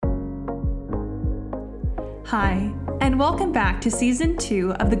Hi, and welcome back to Season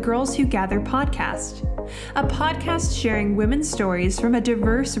 2 of the Girls Who Gather podcast, a podcast sharing women's stories from a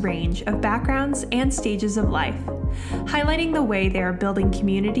diverse range of backgrounds and stages of life, highlighting the way they are building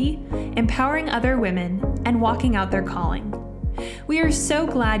community, empowering other women, and walking out their calling. We are so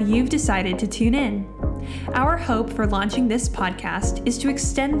glad you've decided to tune in. Our hope for launching this podcast is to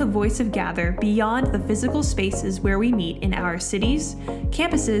extend the voice of Gather beyond the physical spaces where we meet in our cities,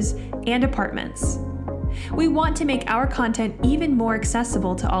 campuses, and apartments. We want to make our content even more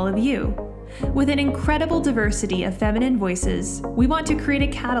accessible to all of you. With an incredible diversity of feminine voices, we want to create a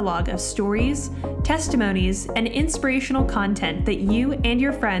catalog of stories, testimonies, and inspirational content that you and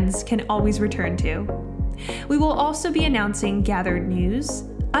your friends can always return to. We will also be announcing gathered news,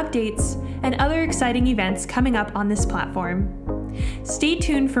 updates, and other exciting events coming up on this platform. Stay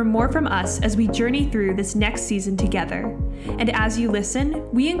tuned for more from us as we journey through this next season together. And as you listen,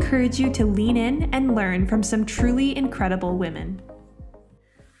 we encourage you to lean in and learn from some truly incredible women.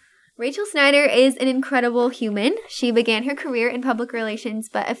 Rachel Snyder is an incredible human. She began her career in public relations,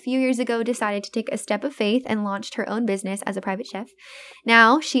 but a few years ago decided to take a step of faith and launched her own business as a private chef.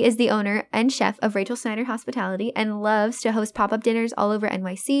 Now, she is the owner and chef of Rachel Snyder Hospitality and loves to host pop-up dinners all over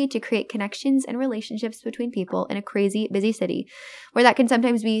NYC to create connections and relationships between people in a crazy, busy city, where that can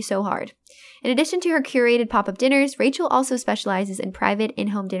sometimes be so hard. In addition to her curated pop-up dinners, Rachel also specializes in private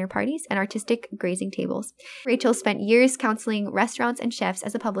in-home dinner parties and artistic grazing tables. Rachel spent years counseling restaurants and chefs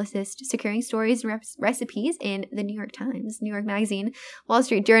as a publicist, securing stories and recipes in the New York Times, New York Magazine, Wall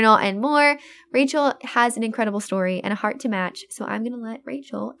Street Journal, and more. Rachel has an incredible story and a heart to match, so I'm going to let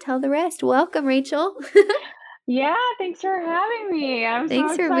Rachel tell the rest. Welcome, Rachel. Yeah, thanks for having me.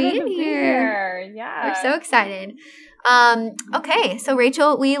 Thanks for being here. Yeah. We're so excited. Okay, so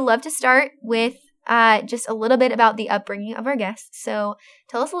Rachel, we love to start with just a little bit about the upbringing of our guests. So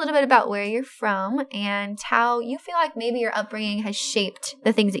tell us a little bit about where you're from and how you feel like maybe your upbringing has shaped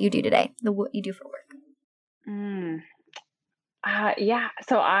the things that you do today, what you do for work. Yeah,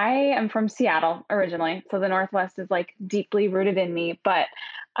 so I am from Seattle originally. So the Northwest is like deeply rooted in me, but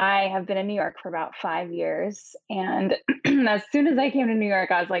I have been in New York for about 5 years. And as soon as I came to New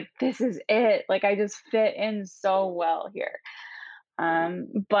York, I was like, this is it. Like I just fit in so well here.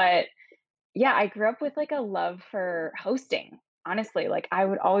 But yeah, I grew up with like a love for hosting. Honestly, like I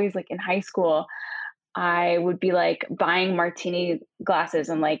would always like in high school, I would be like buying martini glasses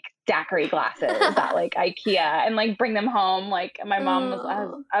and like daiquiri glasses at like IKEA and like bring them home. Like my mom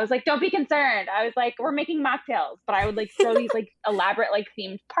I was like, don't be concerned. I was like, we're making mocktails, but I would like throw these like elaborate like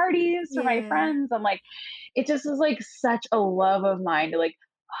themed parties for my friends. I'm like, it just was like such a love of mine to like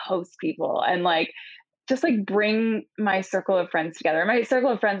host people and like just like bring my circle of friends together. My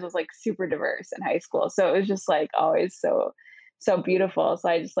circle of friends was like super diverse in high school. So it was just like always so beautiful. So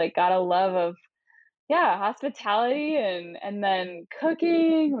I just like got a love of hospitality and then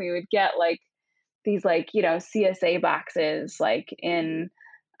cooking. We would get like these like, CSA boxes like in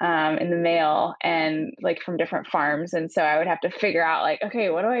the mail and like from different farms. And so I would have to figure out like, okay,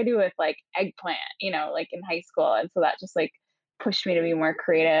 what do I do with like eggplant, like in high school. And so that just like pushed me to be more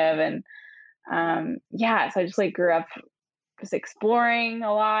creative. And so I just like grew up just exploring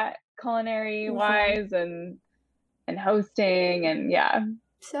a lot culinary wise and hosting and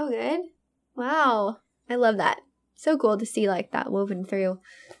So good. Wow. I love that. So cool to see like that woven through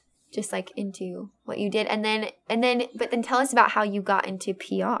just like into what you did. But then tell us about how you got into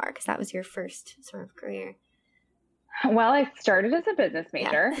PR because that was your first sort of career. Well, I started as a business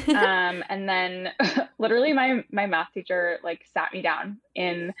major. And then literally my math teacher like sat me down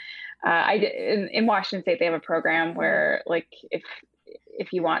in Washington State. They have a program where like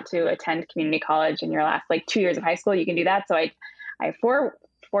if you want to attend community college in your last like 2 years of high school, you can do that. So I foregoed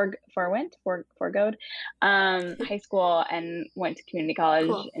high school and went to community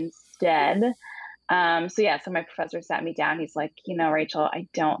college instead. So my professor sat me down. He's like, Rachel, I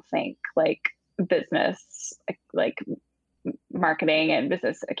don't think like business, like marketing and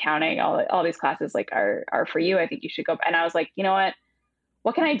business accounting, all these classes like are for you. I think you should go. And I was like, you know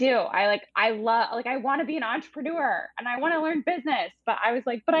what can I do? I want to be an entrepreneur and I want to learn business, but I was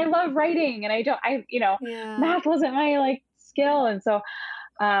like, but I love writing and math wasn't my like skill. And so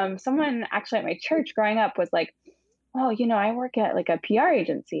someone actually at my church growing up was like, oh, I work at like a PR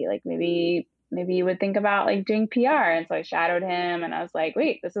agency. Like maybe you would think about like doing PR. And so I shadowed him and I was like,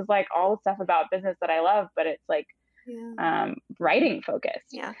 wait, this is like all stuff about business that I love, but it's like writing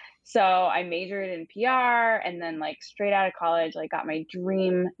focused. Yeah. So I majored in PR and then like straight out of college, like got my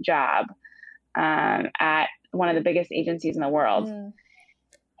dream job at one of the biggest agencies in the world.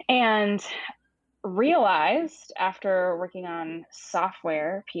 And realized after working on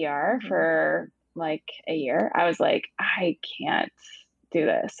software PR for like a year, I was like, I can't do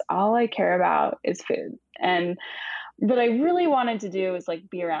this. All I care about is food. And what I really wanted to do is like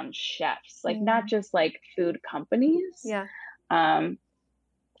be around chefs, like not just like food companies. Yeah.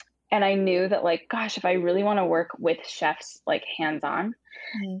 And I knew that like, gosh, if I really want to work with chefs, like hands-on,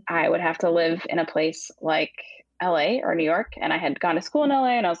 I would have to live in a place like LA or New York. And I had gone to school in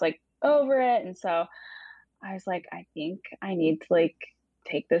LA and I was like over it. And so I was like, I think I need to like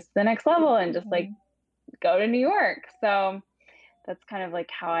take this to the next level and just like go to New York. So that's kind of like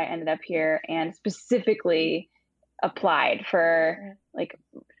how I ended up here, and specifically applied for like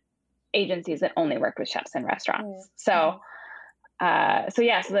agencies that only work with chefs in restaurants. So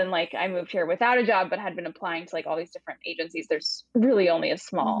then like I moved here without a job, but had been applying to like all these different agencies. There's really only a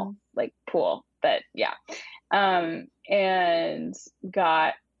small like pool, but and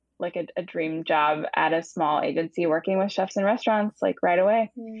got like a dream job at a small agency working with chefs in restaurants like right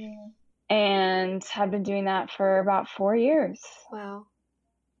away. And have been doing that for about 4 years. Wow.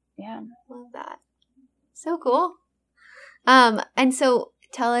 Yeah. Love that. So cool. And so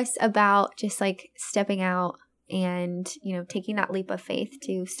tell us about just like stepping out and, you know, taking that leap of faith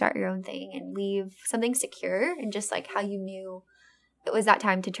to start your own thing and leave something secure, and just like how you knew it was that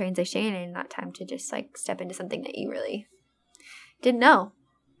time to transition and that time to just like step into something that you really didn't know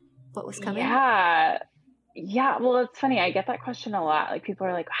what was coming. Yeah. Well, it's funny. I get that question a lot. Like people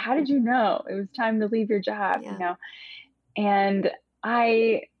are like, how did you know it was time to leave your job? You know? And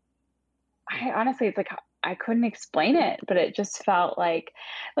I honestly, it's like, I couldn't explain it, but it just felt like,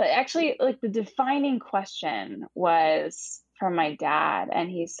 but actually like the defining question was from my dad. And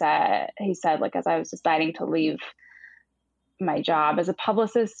he said, like, as I was deciding to leave my job as a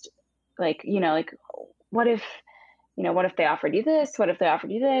publicist, like, you know, like, what if they offered you this? What if they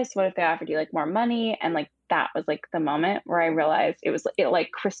offered you this? What if they offered you like more money? And like, that was like the moment where I realized it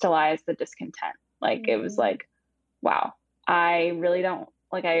like crystallized the discontent. Like, it was like, wow, I really don't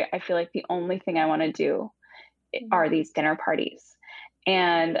like, I feel like the only thing I want to do are these dinner parties.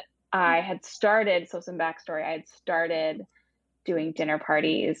 And I had started, so some backstory, I had started doing dinner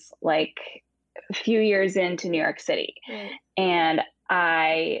parties like a few years into New York City. And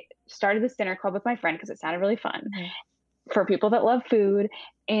I started this dinner club with my friend because it sounded really fun for people that love food.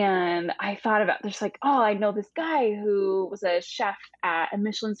 And I thought about, there's like, oh, I know this guy who was a chef at a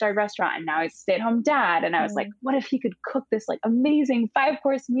Michelin-starred restaurant and now he's a stay-at-home dad. And I was like, what if he could cook this like amazing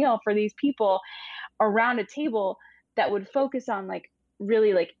 5-course meal for these people around a table that would focus on like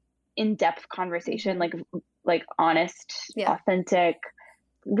really like in-depth conversation, like honest, authentic,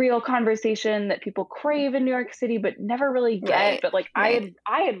 real conversation that people crave in New York City but never really get. But like I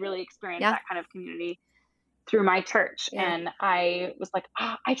had really experienced that kind of community through my church. And I was like,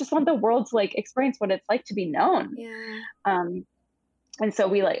 I just want the world to like experience what it's like to be known. And so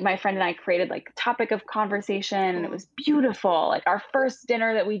we like, my friend and I created like a topic of conversation and it was beautiful. Like our first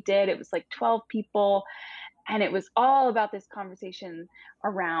dinner that we did, it was like 12 people. And it was all about this conversation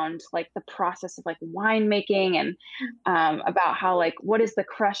around like the process of like winemaking and about how like, what is the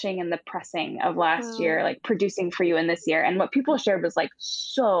crushing and the pressing of last year, like producing for you in this year. And what people shared was like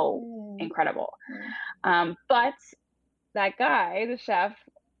so incredible. But that guy, the chef,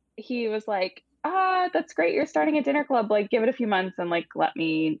 he was like, that's great. You're starting a dinner club. Like, give it a few months and like, let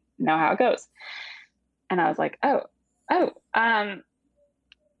me know how it goes. And I was like, I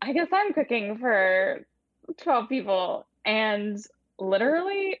guess I'm cooking for 12 people. And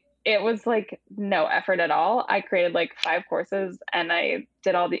literally it was like no effort at all. I created like 5 courses and I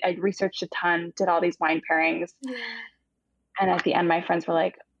researched a ton, did all these wine pairings. And at the end, my friends were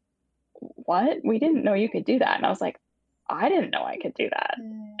like, what? We didn't know you could do that. And I was like, I didn't know I could do that.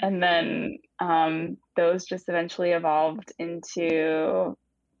 And then those just eventually evolved into,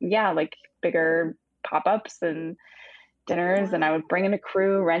 like bigger pop-ups and dinners. And I would bring in a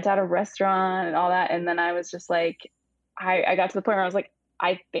crew, rent out a restaurant and all that. And then I was just like, I got to the point where I was like,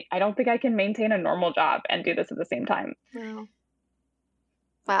 I don't think I can maintain a normal job and do this at the same time.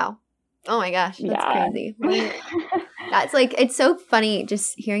 Wow. Oh my gosh. That's crazy. That's like, it's so funny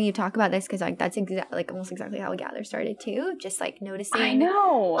just hearing you talk about this because like that's almost exactly how Gather started too. Just like noticing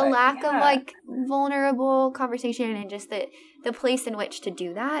a lack of like vulnerable conversation and just the place in which to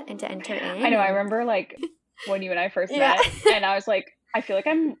do that and to enter in. I know. I remember like when you and I first met and I was like, I feel like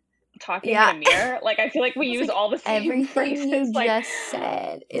I'm talking in a mirror. Like I feel like we use like all the same everything phrases. You like, just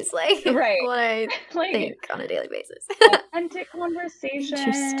said is like what I think on a daily basis. Authentic conversation.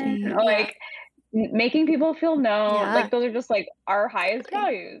 Interesting. Like making people feel known. Like those are just like our highest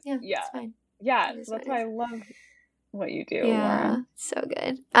values. That's fine. That's why I love what you do. Lauren. So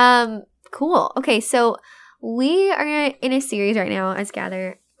good. Cool. Okay, so we are in a series right now as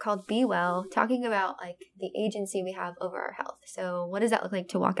Gather called Be Well, talking about like the agency we have over our health. So what does that look like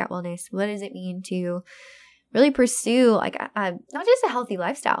to walk out wellness? What does it mean to really pursue like not just a healthy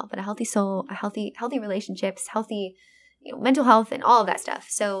lifestyle, but a healthy soul, a healthy relationships, healthy mental health, and all of that stuff.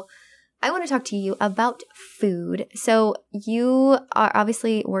 So I want to talk to you about food. So you are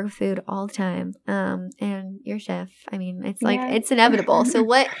obviously work with food all the time, and you're a chef. I mean, it's like it's inevitable. So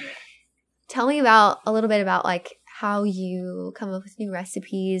tell me a little bit about like how you come up with new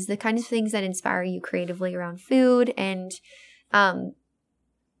recipes, the kinds of things that inspire you creatively around food, and and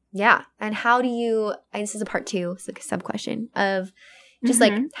how do you? This is a part 2, it's like a sub question of just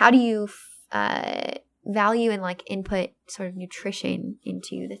like how do you value and like input sort of nutrition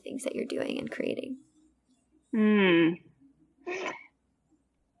into the things that you're doing and creating?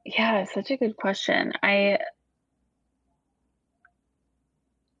 Yeah, such a good question. I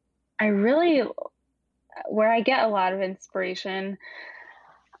really, where I get a lot of inspiration,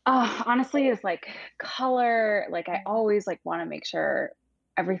 honestly, is like color. Like I always like want to make sure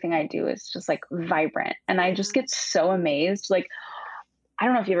everything I do is just like vibrant, and I just get so amazed. Like, I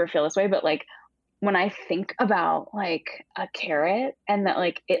don't know if you ever feel this way, but like when I think about like a carrot and that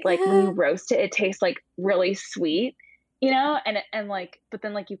like it like when you roast it, it tastes like really sweet, and like, but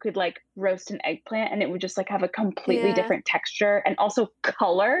then like you could like roast an eggplant and it would just like have a completely different texture and also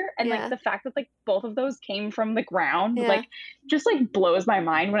color. And like the fact that like both of those came from the ground, like just like blows my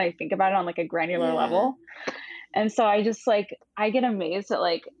mind when I think about it on like a granular level. And so I just like, I get amazed at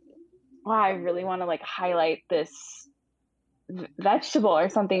like, wow, I really want to like highlight this vegetable or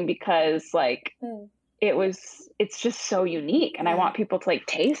something because like it's just so unique, and I want people to like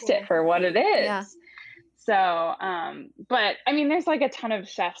taste it for what it is. So but I mean there's like a ton of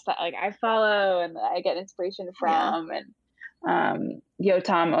chefs that like I follow and that I get inspiration from, and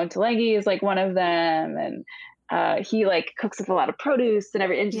Yotam Ottolenghi is like one of them, and he like cooks with a lot of produce and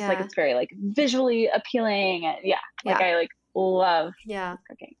everything, and just like it's very like visually appealing, and I like love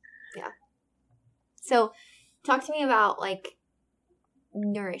cooking. So talk to me about like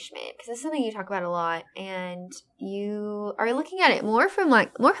nourishment, because this is something you talk about a lot, and you are looking at it more from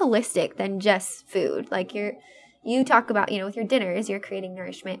like more holistic than just food. Like you talk about, with your dinners, you're creating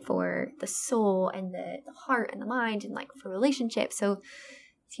nourishment for the soul and the heart and the mind, and like for relationships. So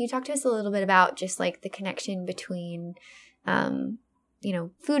can you talk to us a little bit about just like the connection between food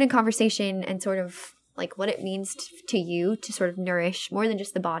and conversation, and sort of like what it means to you to sort of nourish more than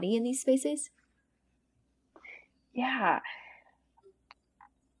just the body in these spaces? Yeah.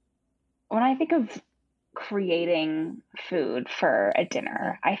 When I think of creating food for a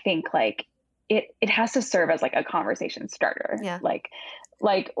dinner, I think like it has to serve as like a conversation starter.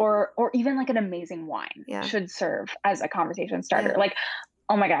 Or even like an amazing wine should serve as a conversation starter. Like,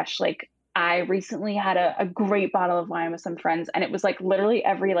 oh my gosh, like I recently had a great bottle of wine with some friends, and it was like literally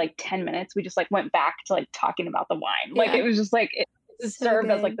every like 10 minutes we just like went back to like talking about the wine. Like it was just like it served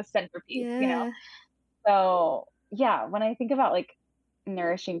as like the centerpiece, So when I think about like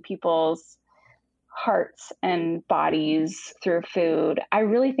nourishing people's hearts and bodies through food, I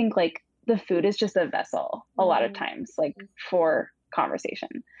really think like the food is just a vessel a lot of times, like for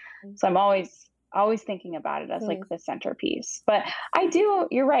conversation. So I'm always thinking about it as like the centerpiece. But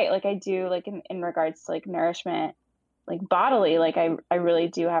you're right, like I do like in regards to like nourishment, like bodily, like I really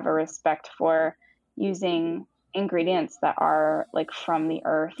do have a respect for using ingredients that are like from the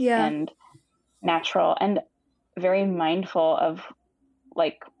earth and natural, and very mindful of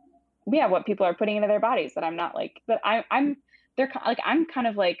like what people are putting into their bodies, that I'm not like, but I'm kind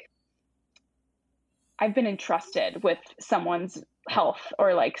of like I've been entrusted with someone's health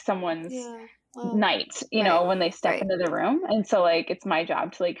or like someone's night, when they step into the room. And so like it's my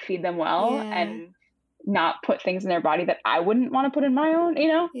job to like feed them well and not put things in their body that I wouldn't want to put in my own,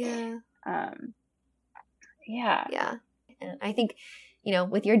 And I think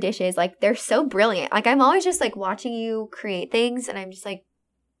with your dishes, like they're so brilliant. Like I'm always just like watching you create things, and I'm just like,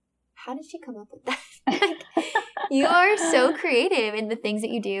 how did she come up with that? Like, you are so creative in the things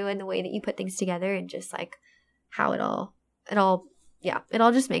that you do and the way that you put things together, and just like how it all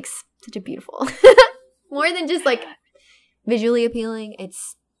just makes such a beautiful, more than just like visually appealing.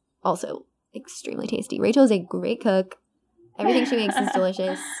 It's also extremely tasty. Rachel is a great cook. Everything she makes is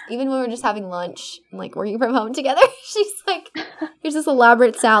delicious. Even when we're just having lunch and like working from home together, she's like, here's this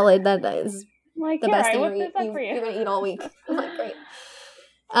elaborate salad that is like, the best thing you're going to eat all week. I'm like, great.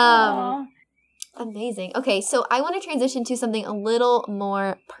 Amazing. Okay, so I want to transition to something a little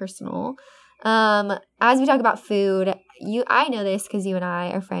more personal. As we talk about food, I know this because you and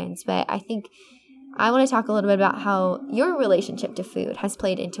I are friends, but I think I want to talk a little bit about how your relationship to food has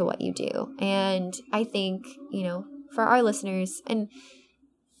played into what you do. And I think, for our listeners, and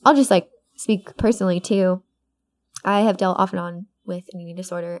I'll just like speak personally too. I have dealt off and on with an eating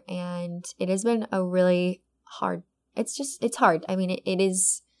disorder, and it has been a really hard, it's hard. I mean, it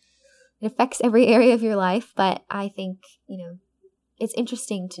affects every area of your life, but I think, it's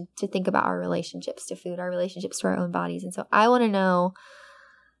interesting to think about our relationships to food, our relationships to our own bodies. And so I want to know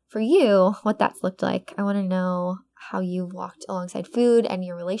for you what that's looked like. I want to know how you've walked alongside food and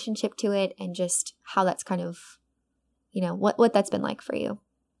your relationship to it, and just how that's kind of, what that's been like for you.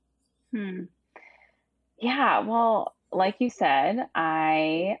 Yeah, well, like you said,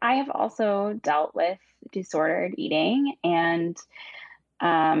 I have also dealt with disordered eating, and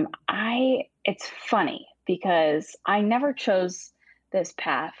I it's funny because I never chose this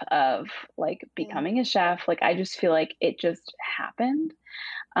path of like becoming a chef. Like I just feel like it just happened.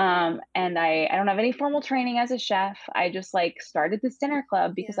 And I don't have any formal training as a chef. I just like started this dinner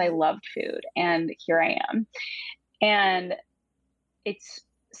club because I loved food, and here I am. And it's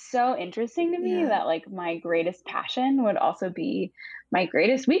so interesting to me that like my greatest passion would also be my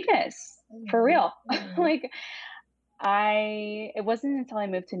greatest weakness, for real. Like it wasn't until I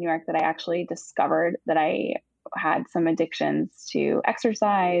moved to New York that I actually discovered that I had some addictions to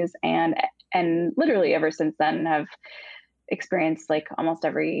exercise, and literally ever since then have experienced like almost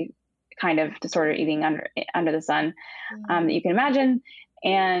every kind of disordered eating under the sun that you can imagine.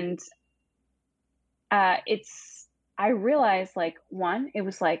 And I realized like one, it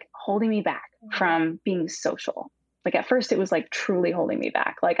was like holding me back from being social. Like at first it was like truly holding me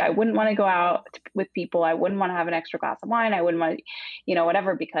back. Like I wouldn't want to go out with people. I wouldn't want to have an extra glass of wine. I wouldn't want to,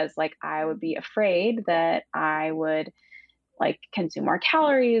 whatever, because like I would be afraid that I would like consume more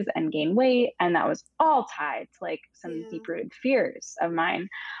calories and gain weight. And that was all tied to like some deep rooted fears of mine.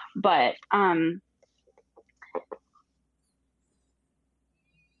 But,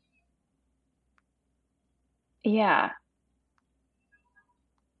 yeah.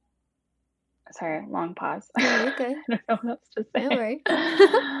 Sorry, long pause. No, you're good. I don't know what else to say. No worries.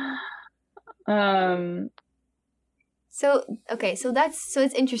 So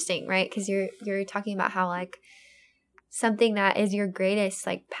it's interesting, right? Because you're talking about how like something that is your greatest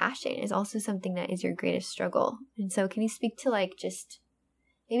like passion is also something that is your greatest struggle. And so can you speak to like just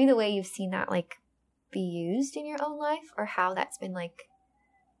maybe the way you've seen that like be used in your own life, or how that's been like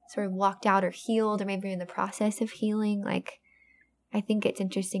sort of walked out or healed, or maybe you're in the process of healing? Like I think it's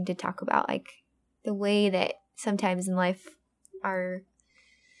interesting to talk about like the way that sometimes in life some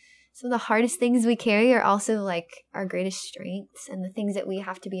of the hardest things we carry are also like our greatest strengths and the things that we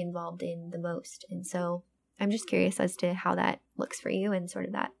have to be involved in the most. And so I'm just curious as to how that looks for you and sort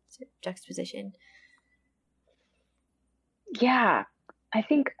of that sort of juxtaposition. Yeah, I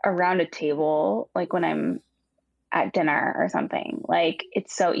think around a table, like when I'm at dinner or something, like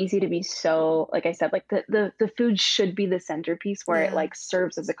it's so easy to be so, like I said, like the food should be the centerpiece where it like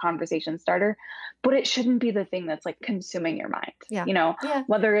serves as a conversation starter, but it shouldn't be the thing that's like consuming your mind.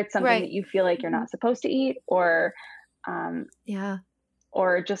 Whether it's something that you feel like you're not supposed to eat, or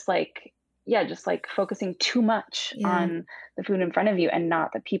or just like focusing too much on the food in front of you and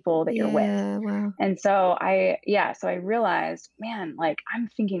not the people that you're with. Wow. And so I realized, man, like I'm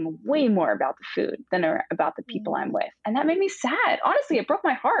thinking way more about the food than about the people I'm with. And that made me sad. Honestly, it broke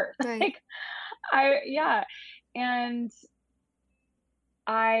my heart. Right. And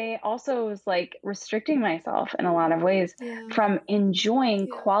I also was like restricting myself in a lot of ways from enjoying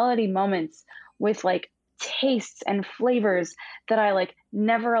quality moments with like tastes and flavors that I like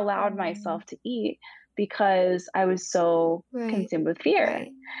never allowed myself to eat because I was so consumed with fear.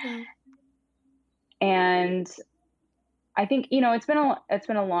 Right. Yeah. And I think, it's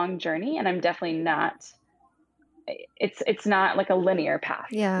been a long journey, and I'm definitely not, it's not like a linear path.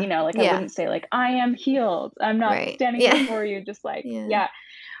 I wouldn't say like I am healed. I'm not standing before you just like,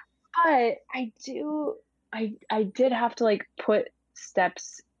 but I did have to like put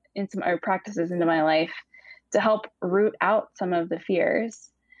steps or practices into my life to help root out some of the fears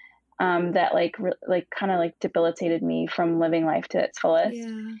that kind of like debilitated me from living life to its fullest.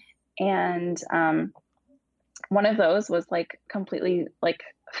 And one of those was like completely like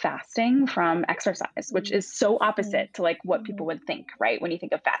fasting from exercise, which is so opposite to like what people would think, right? When you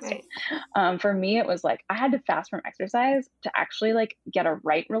think of fasting. For me, it was like I had to fast from exercise to actually like get a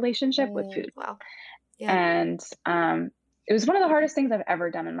right relationship with food. Wow. And it was one of the hardest things I've ever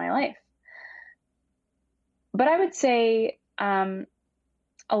done in my life. But I would say a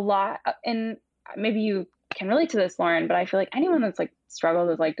lot, and maybe you can relate to this, Lauren, but I feel like anyone that's like struggled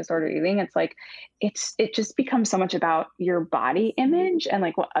with like disordered eating, it's like it just becomes so much about your body image and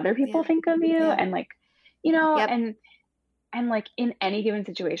like what other people think of you, and like and like in any given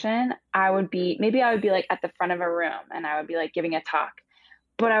situation, I would be like at the front of a room and I would be like giving a talk,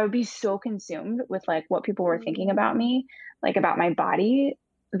 but I would be so consumed with like what people were thinking about me, like about my body,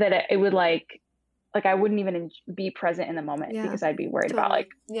 that it would like I wouldn't even be present in the moment because I'd be worried about like,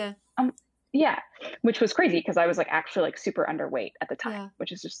 yeah, which was crazy because I was like actually like super underweight at the time,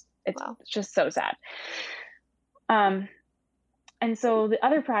 which is just, it's just so sad. And so the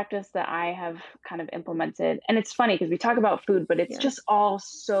other practice that I have kind of implemented, and it's funny because we talk about food, but it's just all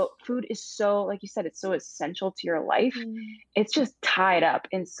so, food is so, like you said, it's so essential to your life. It's just tied up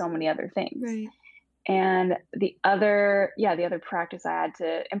in so many other things. Right. And the other practice I had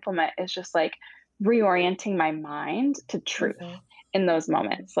to implement is just like reorienting my mind to truth in those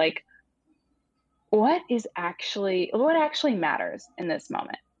moments. Like what actually matters in this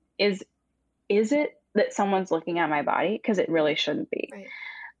moment? Is it that someone's looking at my body? Because it really shouldn't be.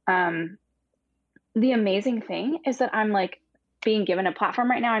 Right. The amazing thing is that I'm like being given a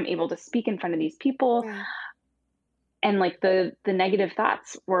platform right now. I'm able to speak in front of these people. Right. And like the negative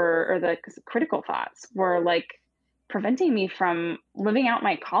thoughts or the critical thoughts were like preventing me from living out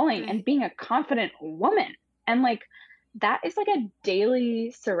my calling and being a confident woman. And like, that is like a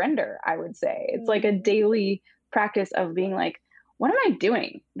daily surrender, I would say. It's like a daily practice of being like, what am I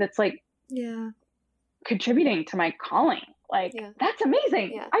doing that's like contributing to my calling? Like, that's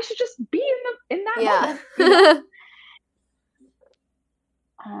amazing. I should just be in that moment.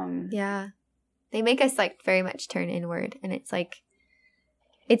 You know? They make us like very much turn inward, and it's like,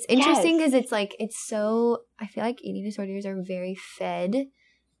 it's interesting because it's like, it's so, I feel like eating disorders are very fed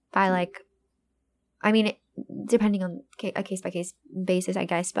by like, I mean, depending on a case by case basis, I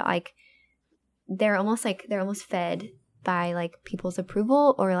guess, but like they're almost fed by like people's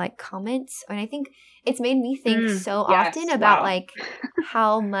approval or like comments. And I think it's made me think so often about like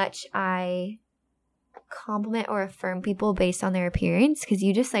how much I compliment or affirm people based on their appearance, because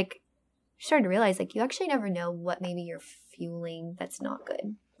you just like start to realize like you actually never know what maybe you're fueling that's not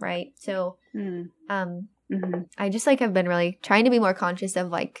good, right? So I just like have been really trying to be more conscious of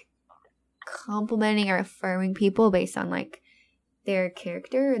like complimenting or affirming people based on like their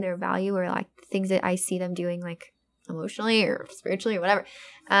character or their value or like things that I see them doing like emotionally or spiritually or whatever,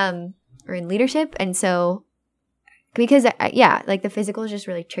 or in leadership. And so because like the physical is just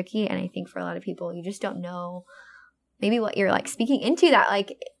really tricky, and I think for a lot of people you just don't know maybe what you're like speaking into that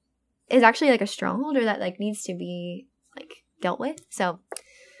like is actually like a stronghold or that like needs to be like dealt with. So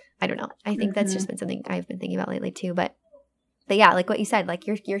I don't know, I think that's just been something I've been thinking about lately too. But yeah, like what you said, like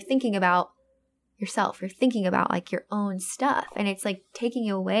you're thinking about yourself, you're thinking about like your own stuff, and it's like taking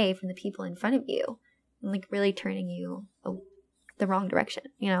you away from the people in front of you and like really turning you the wrong direction,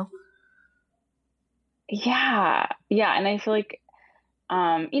 you know? Yeah. And I feel like,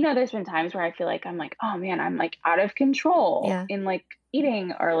 there's been times where I feel like I'm like, oh man, I'm like out of control in like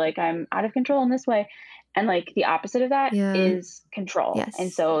eating, or like I'm out of control in this way. And like the opposite of that is control. Yes.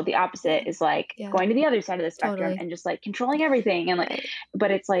 And so the opposite is like going to the other side of the spectrum and just like controlling everything. And like,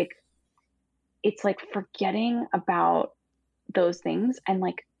 but it's like forgetting about those things and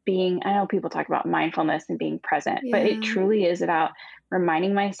like being, I know people talk about mindfulness and being present, but it truly is about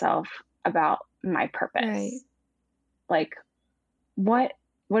reminding myself about my purpose. Like what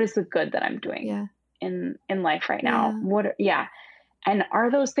is the good that I'm doing in life right now? And are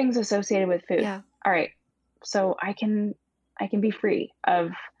those things associated with food? All right. So I can be free of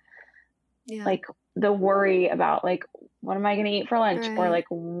like the worry about like, what am I going to eat for lunch? Or like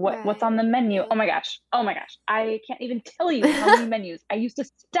what's on the menu? Oh my gosh. I can't even tell you how many menus I used to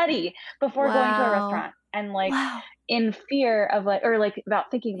study before going to a restaurant, and like in fear of like, or like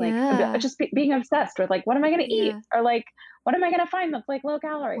about thinking like about just being obsessed with like, what am I going to eat? Or like, what am I going to find that's like low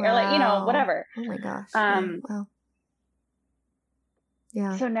calorie or like, whatever. Oh my gosh.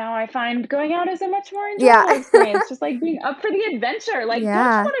 So now I find going out is a much more enjoyable experience, just like being up for the adventure. Like, don't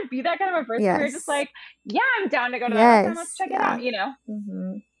you want to be that kind of a person where you're just like, I'm down to go to that restaurant, let's check it out, you know?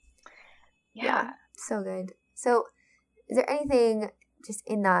 So good. So is there anything just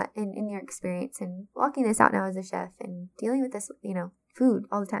in that, in your experience and walking this out now as a chef and dealing with this, food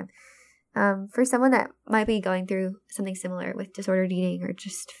all the time, for someone that might be going through something similar with disordered eating, or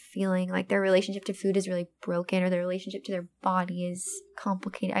just feeling like their relationship to food is really broken, or their relationship to their body is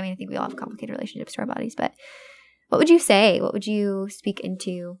complicated? I mean, I think we all have complicated relationships to our bodies, but what would you say? What would you speak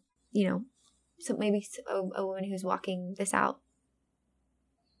into, so maybe a woman who's walking this out?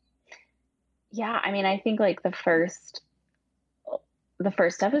 Yeah. I mean, I think like the first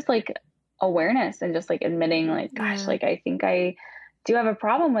step is like awareness and just like admitting like, gosh, like I think I do have a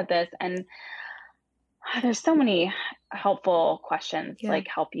problem with this. And there's so many helpful questions like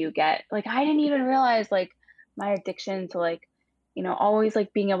help you get like, I didn't even realize like my addiction to like always like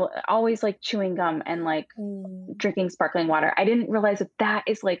always like chewing gum and like drinking sparkling water. I didn't realize that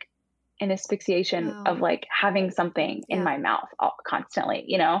is like an asphyxiation of like having something in my mouth constantly,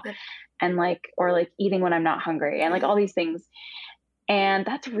 Yep. and like, or like eating when I'm not hungry and like all these things. And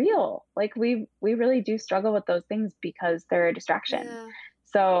that's real. Like we really do struggle with those things because they're a distraction.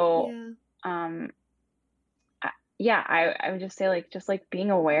 So, I would just say like, just like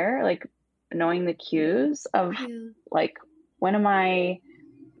being aware, like knowing the cues of like, when is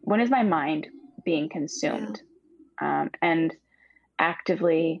my mind being consumed? And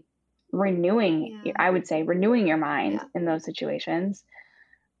actively renewing, I would say renewing your mind in those situations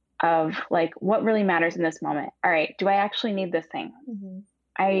of like, what really matters in this moment? All right, do I actually need this thing?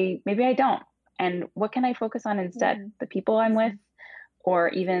 Maybe I don't. And what can I focus on instead? The people I'm with, or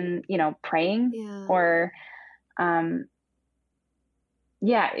even, praying, or,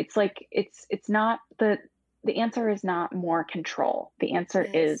 it's like, it's not the answer is not more control. The answer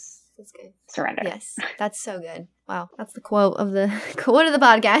is that's good. Surrender. Yes, that's so good. Wow, that's the quote of the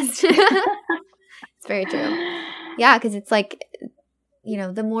podcast. It's very true. Yeah, because it's like,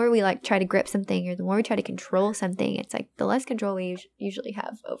 the more we like try to grip something, or the more we try to control something, it's like the less control we usually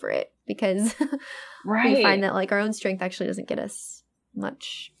have over it, because we find that like our own strength actually doesn't get us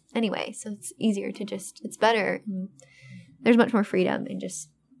much anyway. So it's easier to it's better. And there's much more freedom in just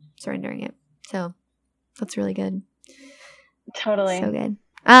surrendering it. So that's really good. Totally. So good.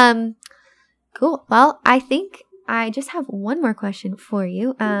 Cool. Well, I think I just have one more question for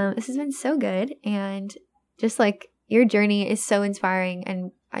you. This has been so good, and just like your journey is so inspiring,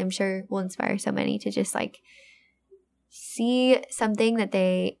 and I'm sure will inspire so many to just like see something that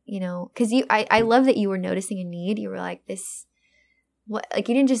they, because I love that you were noticing a need. You were like you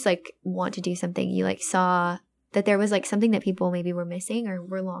didn't just like want to do something. You like saw that there was like something that people maybe were missing or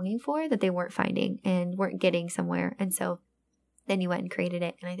were longing for that they weren't finding and weren't getting somewhere. And so then you went and created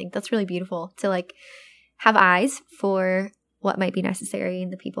it. And I think that's really beautiful to like have eyes for what might be necessary in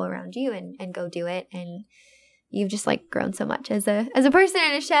the people around you and go do it. And you've just like grown so much as a person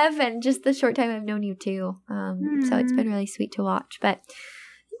and a chef, and just the short time I've known you too. So it's been really sweet to watch. But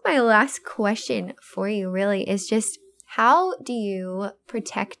I think my last question for you really is just, how do you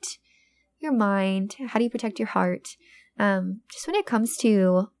protect your mind? How do you protect your heart? Just when it comes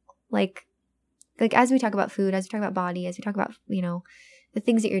to like as we talk about food, as we talk about body, as we talk about, the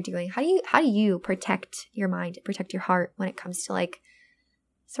things that you're doing, how do you protect your mind, protect your heart when it comes to like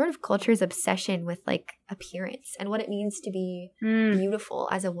sort of culture's obsession with like appearance and what it means to be beautiful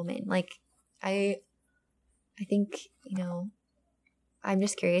as a woman? Like I think, I'm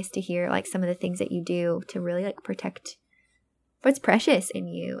just curious to hear like some of the things that you do to really like protect what's precious in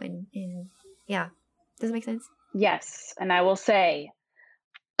you. And yeah, does it make sense? Yes. And I will say,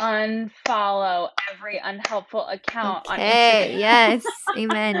 unfollow every unhelpful account on Instagram. Yes.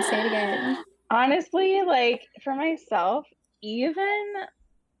 Amen. Say it again. Honestly, like for myself, even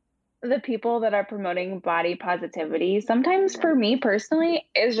the people that are promoting body positivity, sometimes for me personally,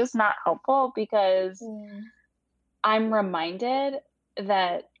 is just not helpful, because I'm reminded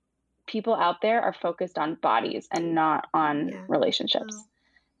that people out there are focused on bodies and not on relationships. Wow.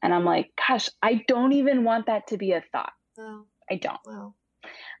 And I'm like, gosh, I don't even want that to be a thought. Wow. I don't. Wow.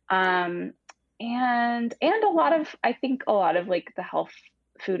 And I think a lot of like the health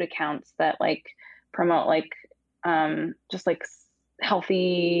food accounts that like promote like just like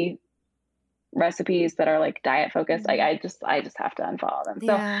healthy recipes that are like diet focused, I just have to unfollow them.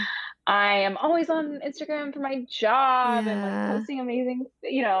 So I am always on Instagram for my job and like posting amazing,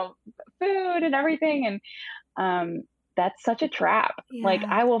 food and everything. And that's such a trap. Like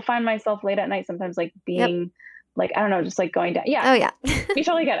I will find myself late at night sometimes like being like, I don't know, just like going down. Yeah. Oh yeah. You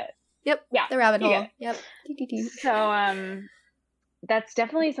totally get it. Yep. Yeah. The rabbit hole. Yep. So that's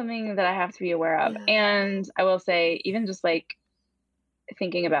definitely something that I have to be aware of. And I will say, even just like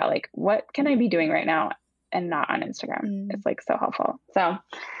thinking about like, what can I be doing right now and not on Instagram? It's like so helpful. So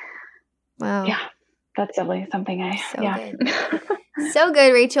wow. Yeah, that's definitely something good. So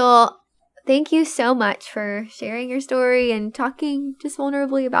good, Rachel. Thank you so much for sharing your story and talking just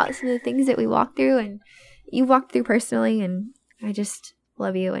vulnerably about some of the things that we walked through and you walked through personally. And I just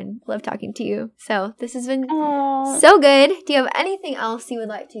love you and love talking to you. So this has been so good. Do you have anything else you would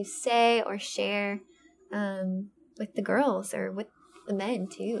like to say or share with the girls or with the men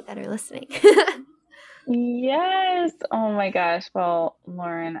too that are listening? Yes. Oh my gosh. Well,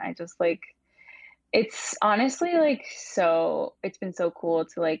 Lauren, I just like, it's honestly like, it's been so cool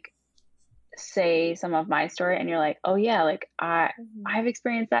to like say some of my story and you're like, oh yeah, like I've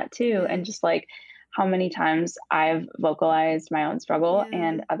experienced that too. And just like how many times I've vocalized my own struggle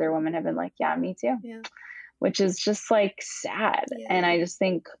and other women have been like, yeah, me too. which is just like sad. Yeah. And I just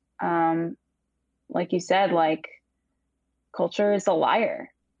think, like you said, like culture is a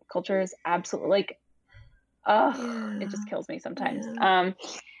liar. Culture is absolutely like, it just kills me sometimes. Yeah.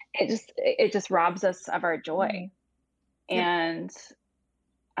 It just robs us of our joy. And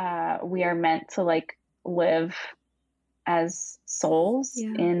we are meant to like live as souls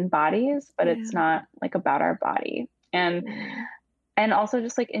in bodies, but it's not like about our body. And also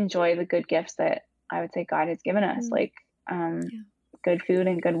just like enjoy the good gifts that I would say God has given us, like good food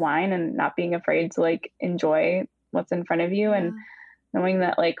and good wine, and not being afraid to like enjoy what's in front of you, and knowing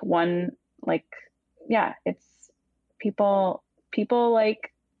that like it's people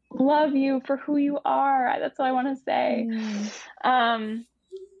like love you for who you are. That's what I want to say.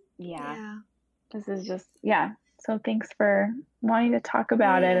 This is just so thanks for wanting to talk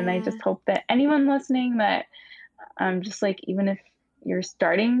about it. And I just hope that anyone listening that just like, even if you're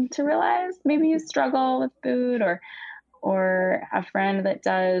starting to realize maybe you struggle with food, or a friend that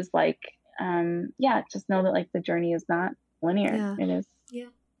does, like just know that like the journey is not linear. It is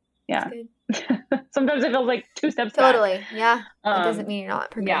sometimes it feels like 2 steps back. Totally. That doesn't mean you're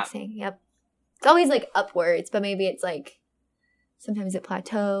not progressing. It's always like upwards, but maybe it's like sometimes it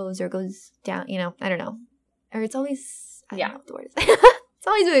plateaus or goes down, I don't know. Or it's always, I don't know what the word is. It's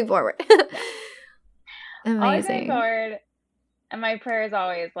always moving forward. Amazing. Always moving forward. And my prayer is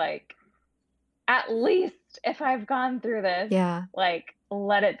always like, at least if I've gone through this, like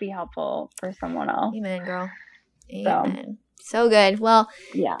let it be helpful for someone else. Amen, girl. Amen. So good. Well,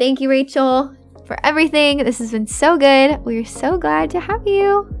 thank you, Rachel, for everything. This has been so good. We're so glad to have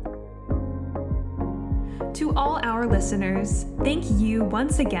you. To all our listeners, thank you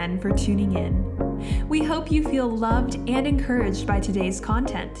once again for tuning in. We hope you feel loved and encouraged by today's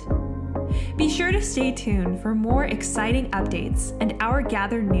content. Be sure to stay tuned for more exciting updates and our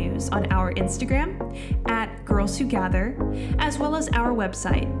Gather news on our Instagram @girlswhogather, as well as our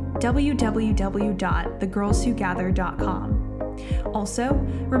website, www.thegirlswhogather.com. Also,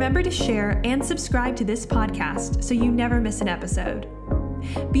 remember to share and subscribe to this podcast so you never miss an episode.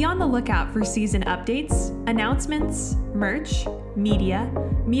 Be on the lookout for season updates, announcements, merch, media,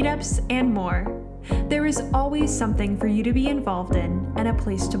 meetups, and more. There is always something for you to be involved in and a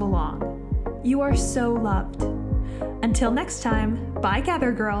place to belong. You are so loved. Until next time, bye,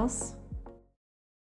 Gather Girls.